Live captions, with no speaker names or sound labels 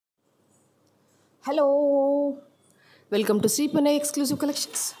Hello, welcome to శ్రీపనే exclusive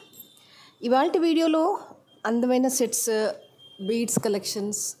collections. ఇవాళ వీడియోలో అందమైన సెట్స్, బీడ్స్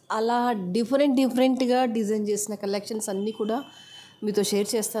కలెక్షన్స్, అలా డిఫరెంట్గా డిజైన్ చేసిన కలెక్షన్స్ అన్నీ కూడా మీతో షేర్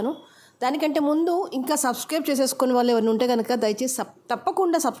చేస్తాను. దానికంటే ముందు ఇంకా సబ్స్క్రైబ్ చేసేసుకునే వాళ్ళు ఎవరైనా ఉంటే కనుక దయచేసి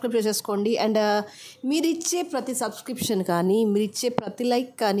తప్పకుండా సబ్స్క్రైబ్ చేసేసుకోండి. అండ్ మీరు ఇచ్చే ప్రతి సబ్స్క్రిప్షన్ కానీ, మీరు ఇచ్చే ప్రతి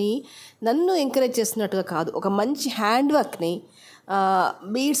లైక్ కానీ నన్ను ఎంకరేజ్ చేస్తున్నట్టుగా కాదు, ఒక మంచి హ్యాండ్ వర్క్ని,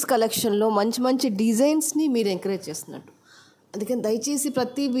 బీడ్స్ కలెక్షన్లో మంచి డిజైన్స్ని మీరు ఎంకరేజ్ చేస్తున్నట్టు. అందుకని దయచేసి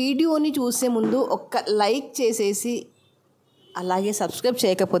ప్రతి వీడియోని చూసే ముందు ఒక్క లైక్ చేసేసి, అలాగే సబ్స్క్రైబ్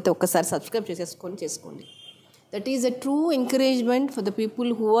చేయకపోతే ఒక్కసారి సబ్స్క్రైబ్ చేసుకోండి. That is a true encouragement for the people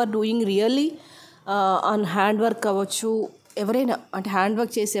who are doing really on hand work అవ్వచ్చు. ఎవరైనా అంటే హ్యాండ్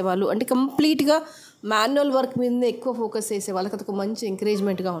వర్క్ చేసేవాళ్ళు, అంటే కంప్లీట్గా మాన్యువల్ వర్క్ మీద ఎక్కువ ఫోకస్ చేసే వాళ్ళకి అదొక మంచి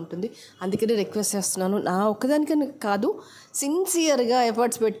ఎంకరేజ్మెంట్గా ఉంటుంది. అందుకనే రిక్వెస్ట్ చేస్తున్నాను, నా ఒక్కదానికని కాదు, సిన్సియర్గా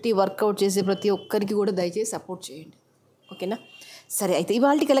ఎఫర్ట్స్ పెట్టి వర్కౌట్ చేసే ప్రతి ఒక్కరికి కూడా దయచేసి సపోర్ట్ చేయండి. ఓకేనా? సరే, అయితే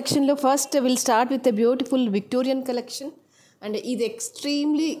ఇవాళ కలెక్షన్లో first will start with a beautiful Victorian collection. And ఇది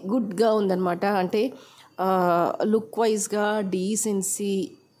ఎక్స్ట్రీమ్లీ గుడ్గా ఉందన్నమాట. అంటే లుక్ వైజ్గా decency,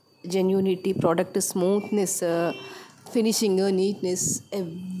 genuinity, product smoothness, finishing, neatness,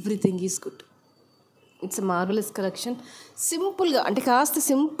 everything is good. It's marvellous collection. సింపుల్గా, అంటే కాస్త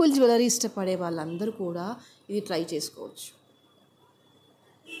సింపుల్ జ్యువెలరీ ఇష్టపడే వాళ్ళందరూ కూడా ఇది ట్రై చేసుకోవచ్చు.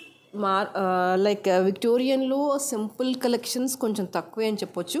 లైక్ విక్టోరియన్లో సింపుల్ కలెక్షన్స్ కొంచెం తక్కువే అని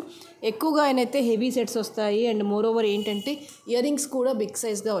చెప్పొచ్చు. ఎక్కువగా ఆయనైతే హెవీ సెట్స్ వస్తాయి. అండ్ మోర్ ఓవర్ ఏంటంటే ఇయర్ రింగ్స్ కూడా బిగ్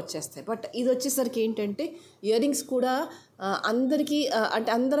సైజ్గా వచ్చేస్తాయి. బట్ ఇది వచ్చేసరికి ఏంటంటే ఇయర్ రింగ్స్ కూడా అందరికీ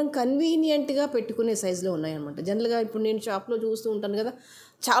అంటే అందరం కన్వీనియంట్గా పెట్టుకునే సైజులో ఉన్నాయన్నమాట. జనరల్గా ఇప్పుడు నేను షాప్లో చూస్తూ ఉంటాను కదా,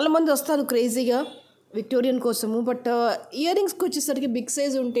 చాలామంది వస్తారు క్రేజీగా విక్టోరియన్ కోసము. బట్ ఇయర్ రింగ్స్కి వచ్చేసరికి బిగ్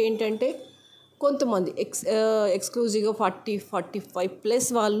సైజ్ ఉంటే ఏంటంటే కొంతమంది ఎక్స్క్లూజివ్గా 40-45+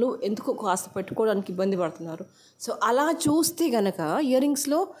 వాళ్ళు ఎందుకు కాస్త పెట్టుకోవడానికి ఇబ్బంది పడుతున్నారు. సో అలా చూస్తే కనుక year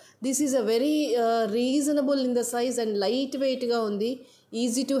రింగ్స్లో this is a very reasonable in the size and light వెయిట్గా ఉంది,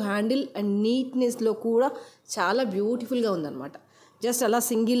 ఈజీ టు హ్యాండిల్ అండ్ నీట్నెస్లో కూడా చాలా బ్యూటిఫుల్గా ఉందన్నమాట. జస్ట్ అలా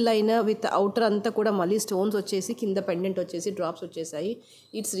సింగిల్ లైన్ విత్ అవుటర్ అంతా కూడా మళ్ళీ స్టోన్స్ వచ్చేసి కింద పెండెంట్ వచ్చేసి డ్రాప్స్ వచ్చేసాయి.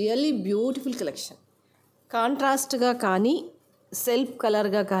 It's really beautiful collection. కాంట్రాస్ట్గా కానీ సెల్ఫ్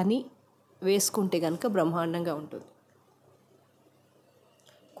కలర్గా కానీ వేసుకుంటే కనుక బ్రహ్మాండంగా ఉంటుంది.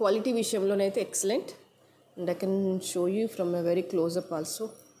 Quality విషయంలోనైతే excellent. And I can show you from a very closeup also.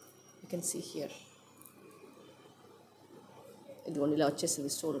 You can see here. ఇదిగోండి, ఇలా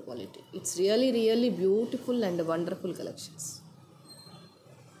వచ్చేసింది stone quality. It's really beautiful and wonderful collections.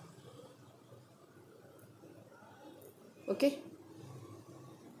 Okay,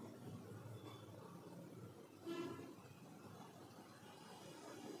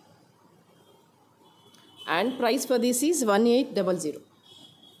 and price for this is 1800.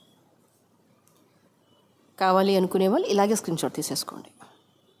 కావాలి అనుకునే వాళ్ళు ఇలాగే స్క్రీన్షాట్ తీసేసుకోండి.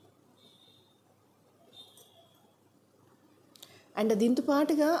 And దీంతో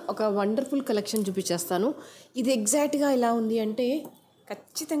పాటుగా ఒక వండర్ఫుల్ కలెక్షన్ చూపించేస్తాను. ఇది ఎగ్జాక్ట్గా ఎలా ఉంది అంటే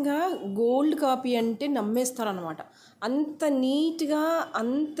ఖచ్చితంగా గోల్డ్ కాపీ అంటే నమ్మేస్తారనమాట. అంత నీట్గా,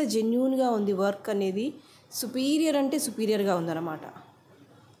 అంత జెన్యూన్గా ఉంది వర్క్ అనేది. సుపీరియర్ అంటే సుపీరియర్గా ఉందన్నమాట.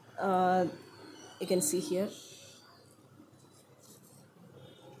 You can see here.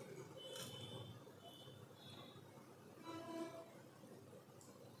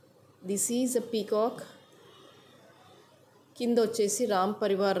 This is a peacock. కింద వచ్చేసి రామ్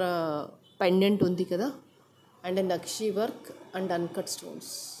పరివార్ పెండెంట్ ఉంది కదా, and nakshi work and uncut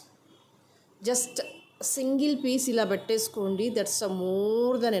stones. Just single piece ఇలా పెట్టేసుకోండి, that's a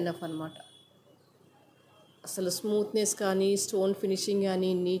more than enough అనమాట. అసలు స్మూత్నెస్ కానీ, స్టోన్ ఫినిషింగ్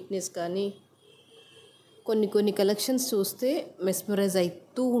కానీ, నీట్నెస్ కానీ, కొన్ని కలెక్షన్స్ చూస్తే మెస్మరైజ్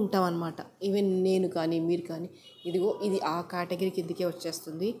అవుతూ ఉంటాం అనమాట. ఈవెన్ నేను కానీ, మీరు కానీ. ఇదిగో ఇది ఆ కేటగిరీ కిందకే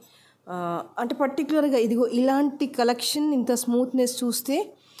వచ్చేస్తుంది. అంటే పర్టికులర్గా ఇదిగో ఇలాంటి కలెక్షన్, ఇంత స్మూత్నెస్ చూస్తే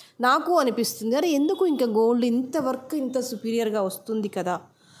నాకు అనిపిస్తుంది, అరే ఎందుకు ఇంకా గోల్డ్ ఇంత వర్క్ ఇంత సుపీరియర్గా వస్తుంది కదా,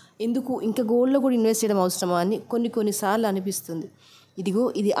 ఎందుకు ఇంకా గోల్డ్లో కూడా ఇన్వెస్ట్ చేయడం అవసరమా అని కొన్నిసార్లు అనిపిస్తుంది. ఇదిగో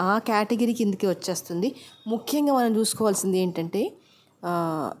ఇది ఆ కేటగిరీ కిందకే వచ్చేస్తుంది. ముఖ్యంగా మనం చూసుకోవాల్సింది ఏంటంటే,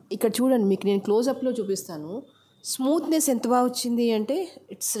 ఇక్కడ చూడండి, మీకు నేను క్లోజప్లో చూపిస్తాను. స్మూత్నెస్ ఎంత బాగా వచ్చింది అంటే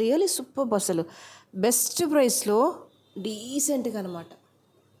ఇట్స్ రియల్లీ సూపర్. అసలు బెస్ట్ ప్రైస్లో డీసెంట్గా అనమాట.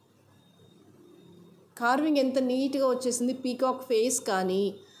 కార్వింగ్ ఎంత నీట్గా వచ్చేసింది. పీకాక్ ఫేస్ కానీ,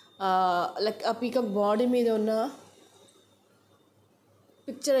 లైక్ ఆ పీకాక్ బాడీ మీద ఉన్న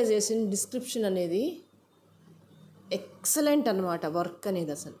పిక్చరైజేషన్, డిస్క్రిప్షన్ అనేది ఎక్సలెంట్ అనమాట. వర్క్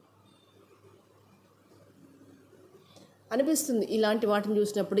అనేది అసలు అనిపిస్తుంది ఇలాంటి వాటిని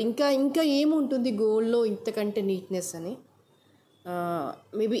చూసినప్పుడు. ఇంకా ఏముంటుంది గోల్డ్లో ఇంతకంటే నీట్నెస్ అని.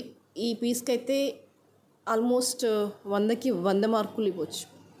 మేబీ ఈ పీస్కి అయితే ఆల్మోస్ట్ 100కి 100 మార్కులు ఇవ్వచ్చు.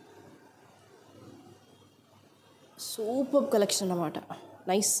 సూపర్ కలెక్షన్ అన్నమాట.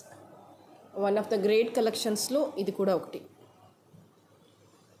 Nice. One of the great కలెక్షన్స్లో ఇది కూడా ఒకటి.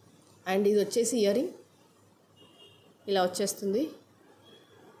 అండ్ ఇది వచ్చేసి ఇయర్ రింగ్ ఇలా వచ్చేస్తుంది.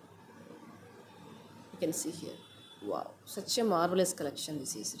 You can see here. Wow, such a marvellous collection.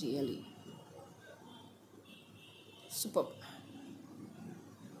 This is really super.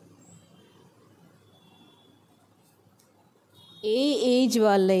 A age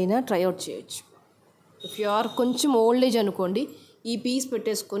వాళ్ళైనా ట్రైఅవుట్ చేయొచ్చు. ఇఫ్ యు ఆర్ కొంచెం ఓల్డ్ ఏజ్ అనుకోండి, ఈ పీస్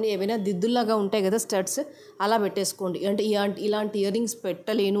పెట్టేసుకొని ఏమైనా దిద్దుల్లాగా ఉంటాయి కదా స్టడ్స్, అలా పెట్టేసుకోండి. అంటే ఇలాంటి ఇయర్ రింగ్స్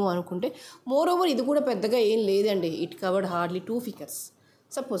పెట్టలేను అనుకుంటే, మోర్ ఓవర్ ఇది కూడా పెద్దగా ఏం లేదండి. It covered hardly 2 figures.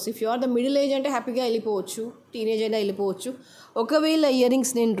 Suppose if you are the middle age అంటే హ్యాపీగా వెళ్ళిపోవచ్చు, టీనేజ్ అయినా వెళ్ళిపోవచ్చు. ఒకవేళ ఇయర్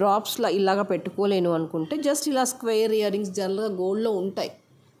రింగ్స్ నేను డ్రాప్స్లో ఇలాగా పెట్టుకోలేను అనుకుంటే, జస్ట్ ఇలా స్క్వేర్ ఇయర్ రింగ్స్ జనరల్గా గోల్డ్లో ఉంటాయి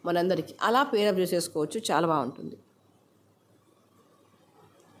మనందరికీ, అలా పేరప్ చేసేసుకోవచ్చు. చాలా బాగుంటుంది.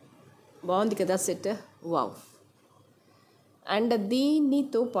 బాగుంది కదా సెట్. వావ్. అండ్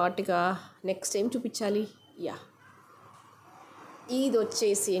దీనితో పాటుగా నెక్స్ట్ ఏం చూపించాలి? యా, ఇది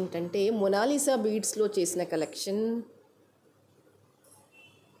వచ్చేసి ఏంటంటే మొనాలిసా బీడ్స్లో చేసిన కలెక్షన్.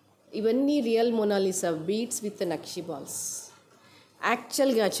 ఇవన్నీ real Mona Lisa beads with nakshi balls.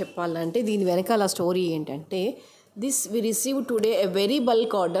 యాక్చువల్గా చెప్పాలంటే దీని వెనకాల స్టోరీ ఏంటంటే, this we receive today a very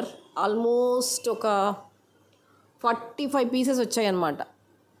bulk order. Almost ఒక 45 పీసెస్ వచ్చాయన్నమాట.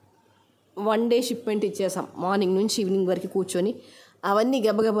 1 డే షిప్మెంట్ ఇచ్చేసాం. మార్నింగ్ నుంచి ఈవినింగ్ వరకు కూర్చొని అవన్నీ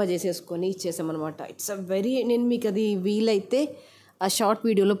గబగబా చేసేసుకొని ఇచ్చేసామన్నమాట. ఇట్స్ అ వెరీ, నేను మీకు అది వీలైతే ఆ షార్ట్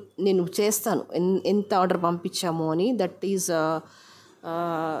వీడియోలో నేను చేస్తాను ఎంత ఆర్డర్ పంపించాము అని. దట్ ఈజ్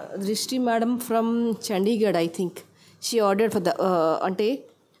దృష్టి madam from Chandigarh. I think she ordered for the అంటే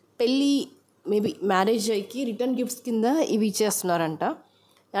పెళ్ళి మేబీ మ్యారేజ్ అయ్యి రిటర్న్ గిఫ్ట్స్ కింద ఇవి ఇచ్చేస్తున్నారంట.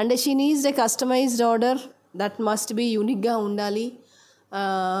 And she needs a customized order that must be యూనిక్గా ఉండాలి,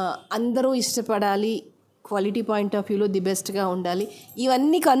 అందరూ ఇష్టపడాలి, క్వాలిటీ పాయింట్ ఆఫ్ వ్యూలో ది బెస్ట్గా ఉండాలి.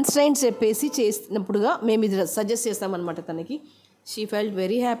 ఇవన్నీ కన్స్ట్రైంట్స్ చెప్పేసి చేసినప్పుడుగా మేము ఇది సజెస్ట్ చేస్తామన్నమాట తనకి. She felt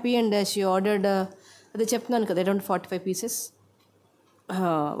very happy and she ordered. అదే చెప్తున్నాను కదా, అరౌండ్ 45 పీసెస్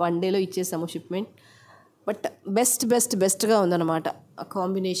 1 డేలో ఇచ్చేసాము షిప్మెంట్. బట్ బెస్ట్గా ఉందన్నమాట. ఆ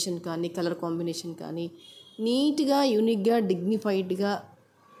కాంబినేషన్ కానీ, కలర్ కాంబినేషన్ కానీ నీట్గా, యూనిక్గా, డిగ్నిఫైడ్గా,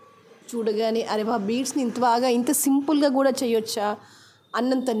 చూడగానే అరే వా బీడ్స్ని ఇంత బాగా ఇంత సింపుల్గా కూడా చేయొచ్చా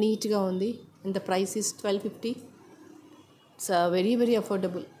అన్నంత నీట్గా ఉంది. And the price is 1250. It's very very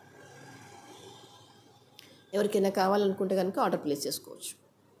affordable. ఎవరికైనా కావాలనుకుంటే కనుక ఆర్డర్ ప్లేస్ చేసుకోవచ్చు.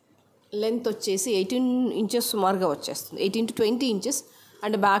 లెంత్ వచ్చేసి 18 ఇంచెస్ సుమారుగా వచ్చేస్తుంది, 18 to 20 ఇంచెస్.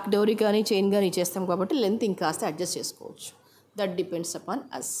 అండ్ బ్యాక్ డోరీ కానీ చైన్ కానీ ఇచ్చేస్తాం కాబట్టి లెంత్ ఇంకాస్త అడ్జస్ట్ చేసుకోవచ్చు. That depends upon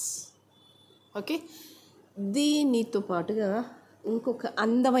us. Okay, దీనితో పాటుగా ఇంకొక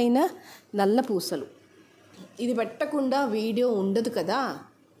అందమైన నల్ల పూసలు. ఇది పెట్టకుండా వీడియో ఉండదు కదా.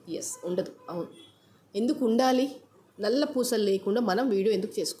 ఎస్, ఉండదు. అవును, ఎందుకు ఉండాలి? నల్ల పూసలు లేకుండా మనం వీడియో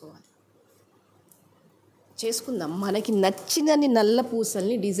ఎందుకు చేసుకోవాలి? చేసుకుందాం. మనకి నచ్చినన్ని నల్ల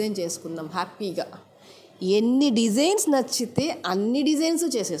పూసల్ని డిజైన్ చేసుకుందాం హ్యాపీగా. ఎన్ని డిజైన్స్ నచ్చితే అన్ని డిజైన్స్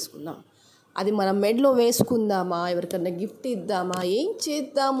చేసేసుకుందాం. అది మనం మెడలో వేసుకుందామా, ఎవరికన్నా గిఫ్ట్ ఇద్దామా, ఏం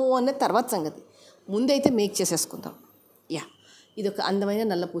చేద్దాము అన్న తర్వాత సంగతి. ముందైతే మేక్ చేసేసుకుందాం. యా, ఇది ఒక అందమైన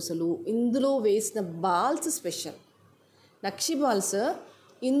నల్ల పూసలు. ఇందులో వేసిన బాల్స్ స్పెషల్ నక్షి బాల్స్.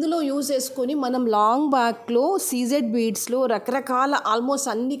 ఇందులో యూజ్ చేసుకొని మనం లాంగ్ బ్యాక్లో సీజెడ్ బీడ్స్లో రకరకాల ఆల్మోస్ట్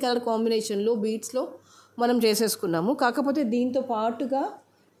అన్ని కలర్ కాంబినేషన్లో బీడ్స్లో మనం చేసేసుకున్నాము. కాకపోతే దీంతో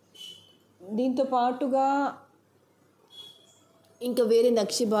పాటుగా ఇంకా వేరే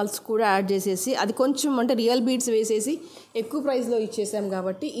నక్షి బాల్స్ కూడా యాడ్ చేసేసి అది కొంచెం అంటే రియల్ బీడ్స్ వేసేసి ఎక్కువ ప్రైస్లో ఇచ్చేసాం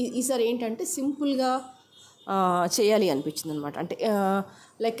కాబట్టి ఈసారి ఏంటంటే సింపుల్గా చేయాలి అనిపించింది అనమాట. అంటే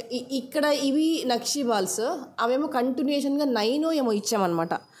లైక్ ఇక్కడ ఇవి నక్షి బాల్స్, అవేమో కంటిన్యూషన్గా 9 ఏమో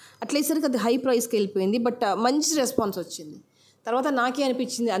ఇచ్చామన్నమాట. అట్లేసరికి అది హై ప్రైస్కి వెళ్ళిపోయింది. బట్ మంచి రెస్పాన్స్ వచ్చింది. తర్వాత నాకే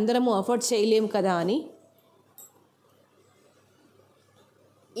అనిపించింది అందరము అఫోర్డ్ చేయలేము కదా అని.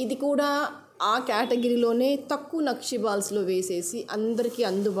 ఇది కూడా ఆ కేటగిరీలోనే తక్కువ నక్షి బాల్స్లో వేసేసి అందరికీ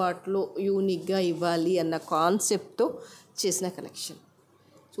అందుబాటులో యూనిక్గా ఇవ్వాలి అన్న కాన్సెప్ట్తో చేసిన కలెక్షన్.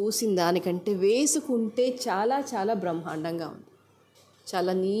 చూసిన దానికంటే వేసుకుంటే చాలా చాలా బ్రహ్మాండంగా ఉంది.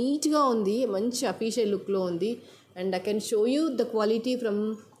 చాలా నీట్గా ఉంది, మంచి అఫీషియల్ లుక్లో ఉంది. And I can show you the quality from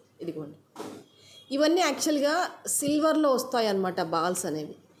ఇదిగోండి. ఇవన్నీ యాక్చువల్గా సిల్వర్లో వస్తాయి అన్నమాట బాల్స్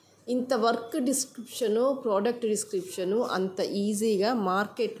అనేవి. ఇంత వర్క్ డిస్క్రిప్షను, ప్రోడక్ట్ డిస్క్రిప్షను అంత ఈజీగా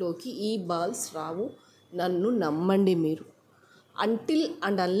మార్కెట్లోకి ఈ బాల్స్ రావు. నన్ను నమ్మండి మీరు. అంటిల్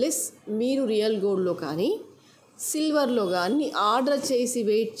అండ్ అన్లెస్ మీరు రియల్ గోల్డ్లో కానీ సిల్వర్లో కానీ ఆర్డర్ చేసి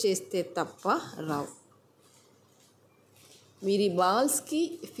వెయిట్ చేస్తే తప్ప రావు. మీరు ఈ బాల్స్కి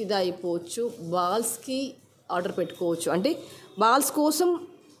ఫిదా అయిపోవచ్చు, బాల్స్కి ఆర్డర్ పెట్టుకోవచ్చు. అంటే బాల్స్ కోసం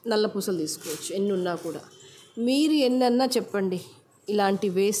నల్ల పూసలు తీసుకోవచ్చు ఎన్ని ఉన్నా కూడా. మీరు ఎన్నన్నా చెప్పండి,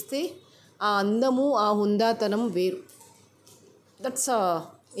 ఇలాంటివి వేస్తే ఆ అందము ఆ హుందాతనం వేరు. దట్స్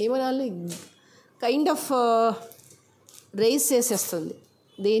ఏమనాలి, కైండ్ ఆఫ్ రేస్ చేసేస్తుంది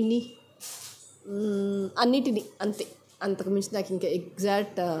దేన్ని, అన్నిటినీ. అంతే, అంతకుమించి నాకు ఇంకా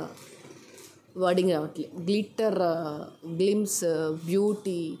ఎగ్జాక్ట్ వర్డింగ్ రావట్లేదు. Glitter, glimpse,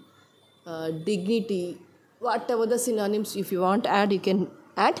 beauty, dignity, whatever the synonyms, if you want to add you can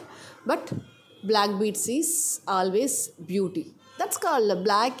add, but black beads is always beauty. That's called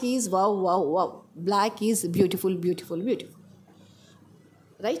black is wow wow wow, black is beautiful beautiful beautiful,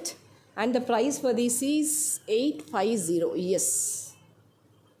 right? And the price for this is 850. Yes,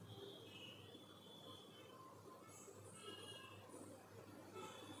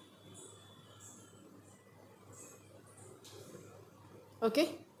 okay.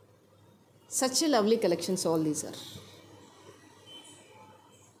 Such a lovely collections all these are.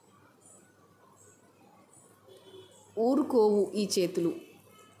 ఊరుకోవు ఈ చేతులు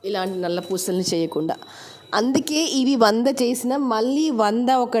ఇలాంటి నల్ల పూసల్ని చేయకుండా. అందుకే ఇవి 100 చేసిన మళ్ళీ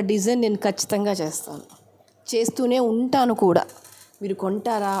 100 ఒక డిజైన్ నేను ఖచ్చితంగా చేస్తాను, చేస్తూనే ఉంటాను కూడా. మీరు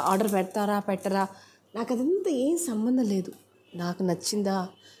కొంటారా, ఆర్డర్ పెడతారా పెట్టరా, నాకు అదంతా ఏం సంబంధం లేదు. నాకు నచ్చిందా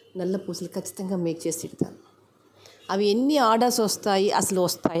నల్ల పూసలు ఖచ్చితంగా మేక్ చేసి ఇస్తాను. అవి ఎన్ని ఆర్డర్స్ వస్తాయి, అసలు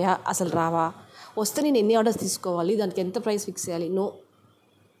వస్తాయా అసలు రావా, వస్తే నేను ఎన్ని ఆర్డర్స్ తీసుకోవాలి, దానికి ఎంత ప్రైస్ ఫిక్స్ చేయాలి, నో.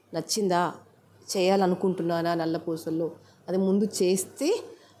 నచ్చిందా, చేయాలనుకుంటున్నానా నల్ల పూసల్లో, అది ముందు చేస్తే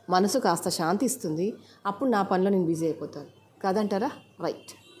మనసు కాస్త శాంతి ఇస్తుంది. అప్పుడు నా పనిలో నేను బిజీ అయిపోతాను, కాదంటారా?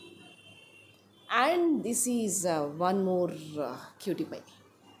 Right. And this is one more cutie పై,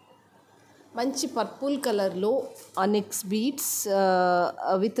 మంచి పర్పుల్ కలర్లో annexe beads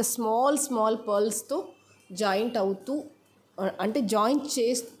with small పర్ల్స్తో joint అవుతూ, అంటే జాయింట్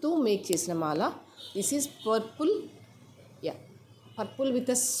చేస్తూ మేక్ చేసిన మాల. This is purple, yeah, purple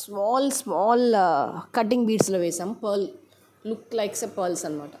with small cutting బీడ్స్లో వేసాం. పర్ల్ లుక్ లైక్స్ ఎ పర్ల్స్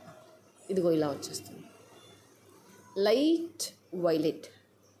అనమాట. ఇదిగో ఇలా వచ్చేస్తుంది, light violet.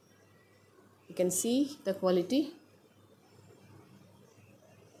 You can see the quality.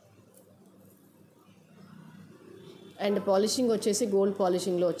 And polishing వచ్చేసి గోల్డ్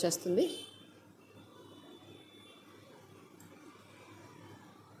పాలిషింగ్లో వచ్చేస్తుంది.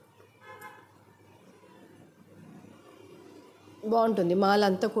 బాగుంటుంది. మాల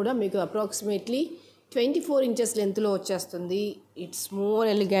అంతా కూడా మీకు అప్రాక్సిమేట్లీ 24 inches లెంత్లో వచ్చేస్తుంది. It's more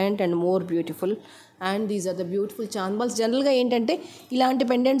elegant and more beautiful. And these are the beautiful చాంద్బాల్స్. జనరల్గా ఏంటంటే ఇలాంటి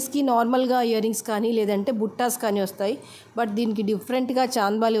పెండెంట్స్కి నార్మల్గా ఇయర్ రింగ్స్ కానీ లేదంటే బుట్టాస్ కానీ వస్తాయి. బట్ దీనికి డిఫరెంట్గా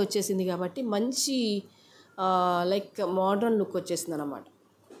చాంద్బాలి వచ్చేసింది కాబట్టి మంచి లైక్ మోడర్న్ లుక్ వచ్చేసింది అన్నమాట.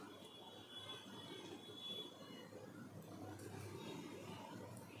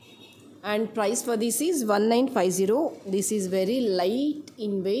 And price for this is 1950. This is very light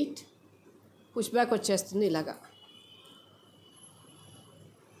in weight. Push back వచ్చేస్తుంది ఇలాగా.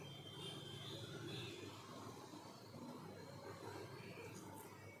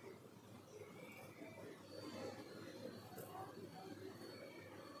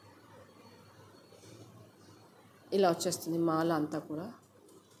 ఇలా వచ్చేస్తుంది మాల అంతా కూడా.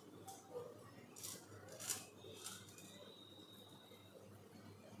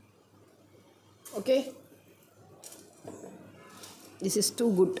 Okay, this is too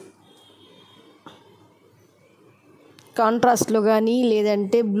good. కాంట్రాస్ట్లో కానీ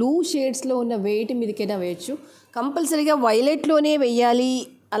లేదంటే బ్లూ షేడ్స్లో ఉన్న వెయిట్ మీదకైనా వేయచ్చు. కంపల్సరీగా వైలెట్లోనే వెయ్యాలి,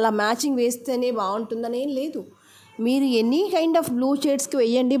 అలా మ్యాచింగ్ వేస్తేనే బాగుంటుందని ఏం లేదు. మీరు ఎనీ కైండ్ ఆఫ్ బ్లూ షేడ్స్కి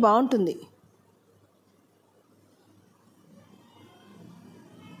వెయ్యండి, బాగుంటుంది.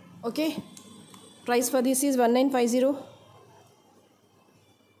 Okay, price for this is 1950.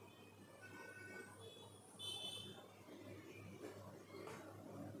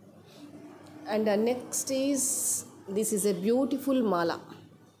 And next is, this is a beautiful mala.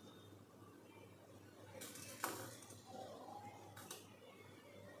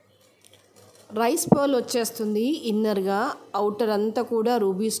 Rice pearl వచ్చేస్తుంది ఇన్నర్గా, అవుటర్ అంతా కూడా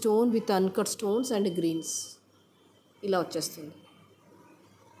ruby stone with uncut stones and Greens ఇలా వచ్చేస్తుంది.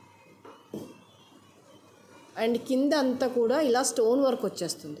 అండ్ కింద అంతా కూడా ఇలా స్టోన్ వర్క్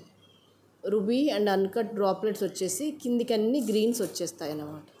వచ్చేస్తుంది. రూబీ అండ్ అన్కట్ డ్రాప్లెట్స్ వచ్చేసి కిందికి అన్ని గ్రీన్స్ వచ్చేస్తాయి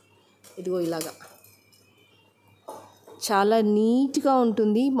అన్నమాట. ఇదిగో ఇలాగా చాలా నీట్గా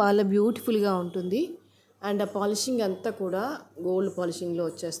ఉంటుంది, మాల బ్యూటిఫుల్గా ఉంటుంది. అండ్ ఆ పాలిషింగ్ అంతా కూడా గోల్డ్ పాలిషింగ్లో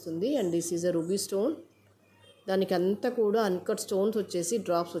వచ్చేస్తుంది. And this is a ruby stone. దానికి అంతా కూడా అన్కట్ స్టోన్స్ వచ్చేసి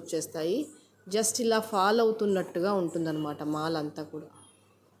డ్రాప్స్ వచ్చేస్తాయి. జస్ట్ ఇలా ఫాల్ అవుతున్నట్టుగా ఉంటుందన్నమాట మాల అంతా కూడా.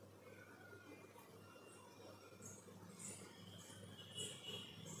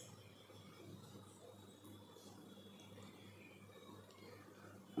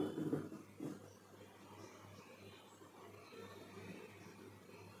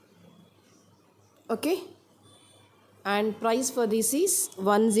 Okay, and price for this is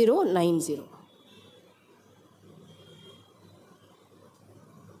 1090.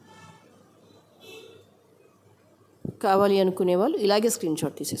 కావాలి అనుకునే వాళ్ళు ఇలాగే స్క్రీన్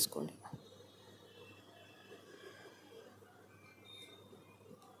షాట్ తీసేసుకోండి.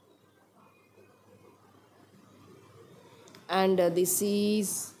 And this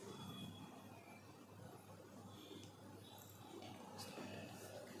is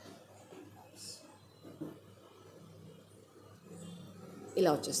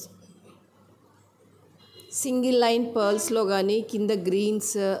ఇలా వచ్చేస్తుంది. సింగిల్ లైన్ పర్ల్స్లో కానీ కింద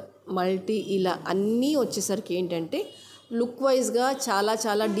గ్రీన్స్ మల్టీ ఇలా అన్నీ వచ్చేసరికి ఏంటంటే లుక్ వైజ్గా చాలా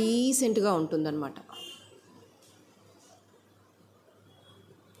చాలా డీసెంట్గా ఉంటుందన్నమాట.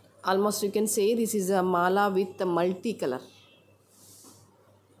 Almost you can say this is a Mala with multi colour.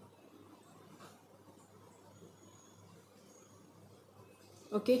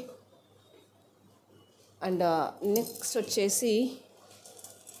 Okay, and next వచ్చేసి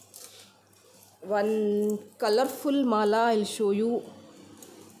one colorful mala I'll show you.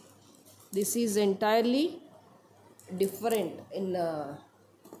 This is entirely different in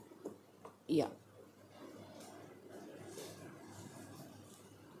yeah,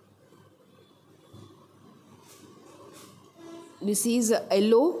 this is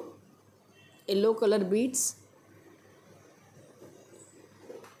yellow color beads.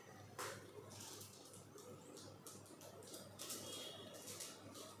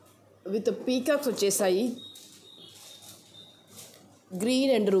 With peacocks వచ్చేసాయి.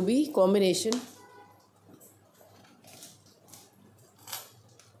 Green and ruby combination.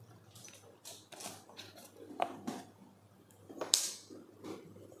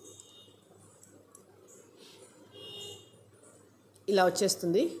 ఇలా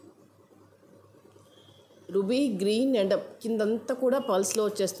వచ్చేస్తుంది. Ruby green and కిందంతా కూడా పల్స్లో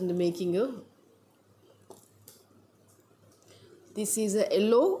వచ్చేస్తుంది making. This is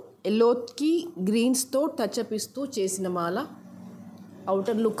ఎల్లోకి గ్రీన్స్తో touch up ఇస్తూ చేసిన మాల.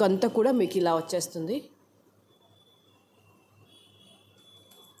 అవుటర్ లుక్ అంతా కూడా మీకు ఇలా వచ్చేస్తుంది.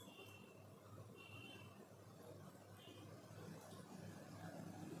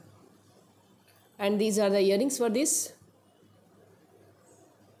 And these are the ear rings for this.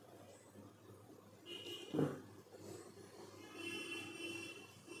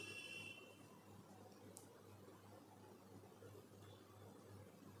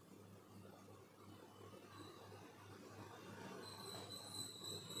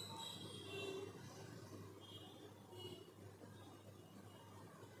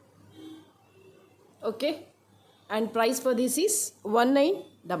 Okay, and price for this is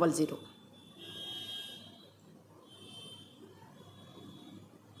 1900.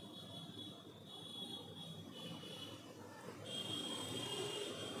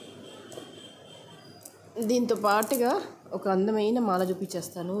 దీంతో పాటుగా ఒక అందమైన మాల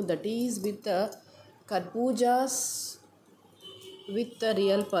చూపించేస్తాను. That is with కర్బూజాస్ with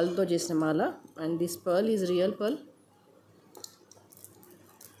real పర్ల్తో చేసిన మాల. And this pearl is real pearl.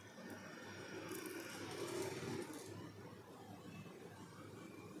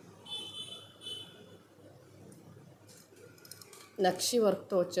 నక్షి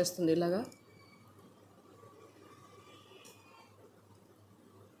వర్క్తో వచ్చేస్తుంది ఇలాగా.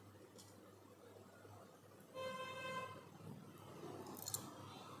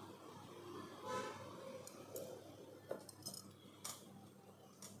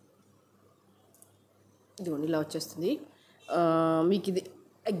 ఇదిగోండి ఇలా వచ్చేస్తుంది. మీకు ఇది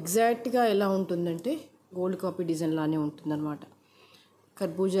ఎగ్జాక్ట్గా ఎలా ఉంటుందంటే గోల్డ్ కాపీ డిజైన్ లానే ఉంటుందన్నమాట.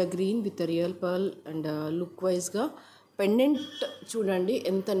 కర్బూజా green with real pearl and look వైజ్గా పెండెంట్ చూడండి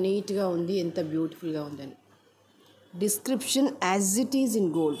ఎంత నీట్గా ఉంది, ఎంత బ్యూటిఫుల్గా ఉందని. Description as it is in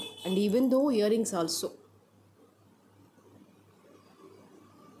gold and even though ear rings also.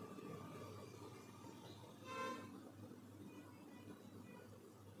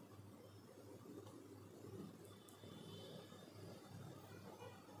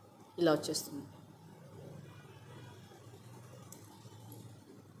 ఇలా వచ్చేస్తుంది.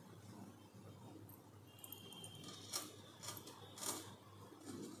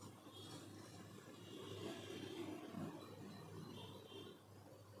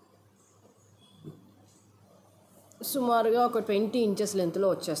 సుమారుగా ఒక 20 ఇంచెస్ లెంత్లో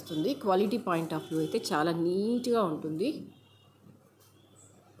వచ్చేస్తుంది. క్వాలిటీ పాయింట్ ఆఫ్ వ్యూ అయితే చాలా నీట్గా ఉంటుంది.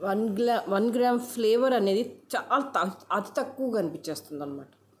 1 గ్రామ్ ఫ్లేవర్ అనేది చాలా అతి తక్కువగా అనిపించేస్తుంది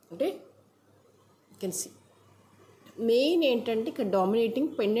అనమాట. అంటే యూ కెన్ సీ మెయిన్ ఏంటంటే ఇక్కడ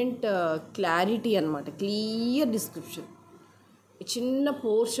డామినేటింగ్ పెండెంట్ క్లారిటీ అనమాట. Clear description. ఈ చిన్న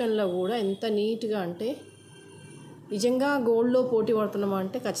పోర్షన్లో కూడా ఎంత నీట్గా అంటే నిజంగా గోల్డ్లో పోటీ పడుతున్నామా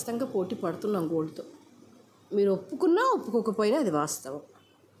అంటే ఖచ్చితంగా పోటీ పడుతున్నాం గోల్డ్తో. మీరు ఒప్పుకున్నా ఒప్పుకోకపోయినా అది వాస్తవం.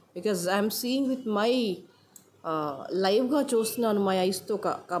 Because I'm seeing with my లైవ్గా చూస్తున్నాను మై ఐస్తో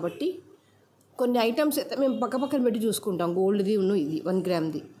కాబట్టి కొన్ని ఐటమ్స్ అయితే మేము పక్కన పెట్టి చూసుకుంటాం. గోల్డ్ది ఉన్న ఇది 1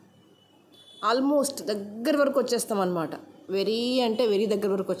 గ్రామ్ది ఆల్మోస్ట్ దగ్గర వరకు వచ్చేస్తాం అన్నమాట. వెరీ అంటే వెరీ దగ్గర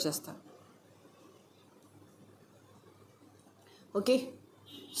వరకు వచ్చేస్తాం. Okay,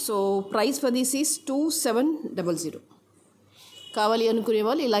 so price for this is 2700. కావాలి అనుకునే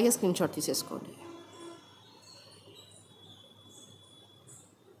వాళ్ళు ఇలాగే స్క్రీన్ షాట్ తీసేసుకోండి.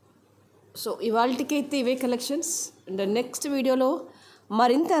 సో ఇవాళకైతే ఇవే కలెక్షన్స్. అండ్ నెక్స్ట్ వీడియోలో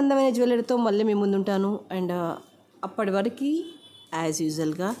మరింత అందమైన జ్యువెలరీతో మళ్ళీ మీ ముందుంటాను. అండ్ అప్పటి వరకు యాజ్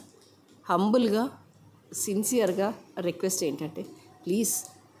యూజువల్గా హంబుల్గా సిన్సియర్గా రిక్వెస్ట్ ఏంటంటే ప్లీజ్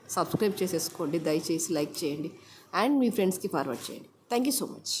సబ్స్క్రైబ్ చేసేసుకోండి, దయచేసి లైక్ చేయండి అండ్ మీ ఫ్రెండ్స్కి ఫార్వర్డ్ చేయండి. Thank you so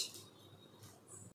much.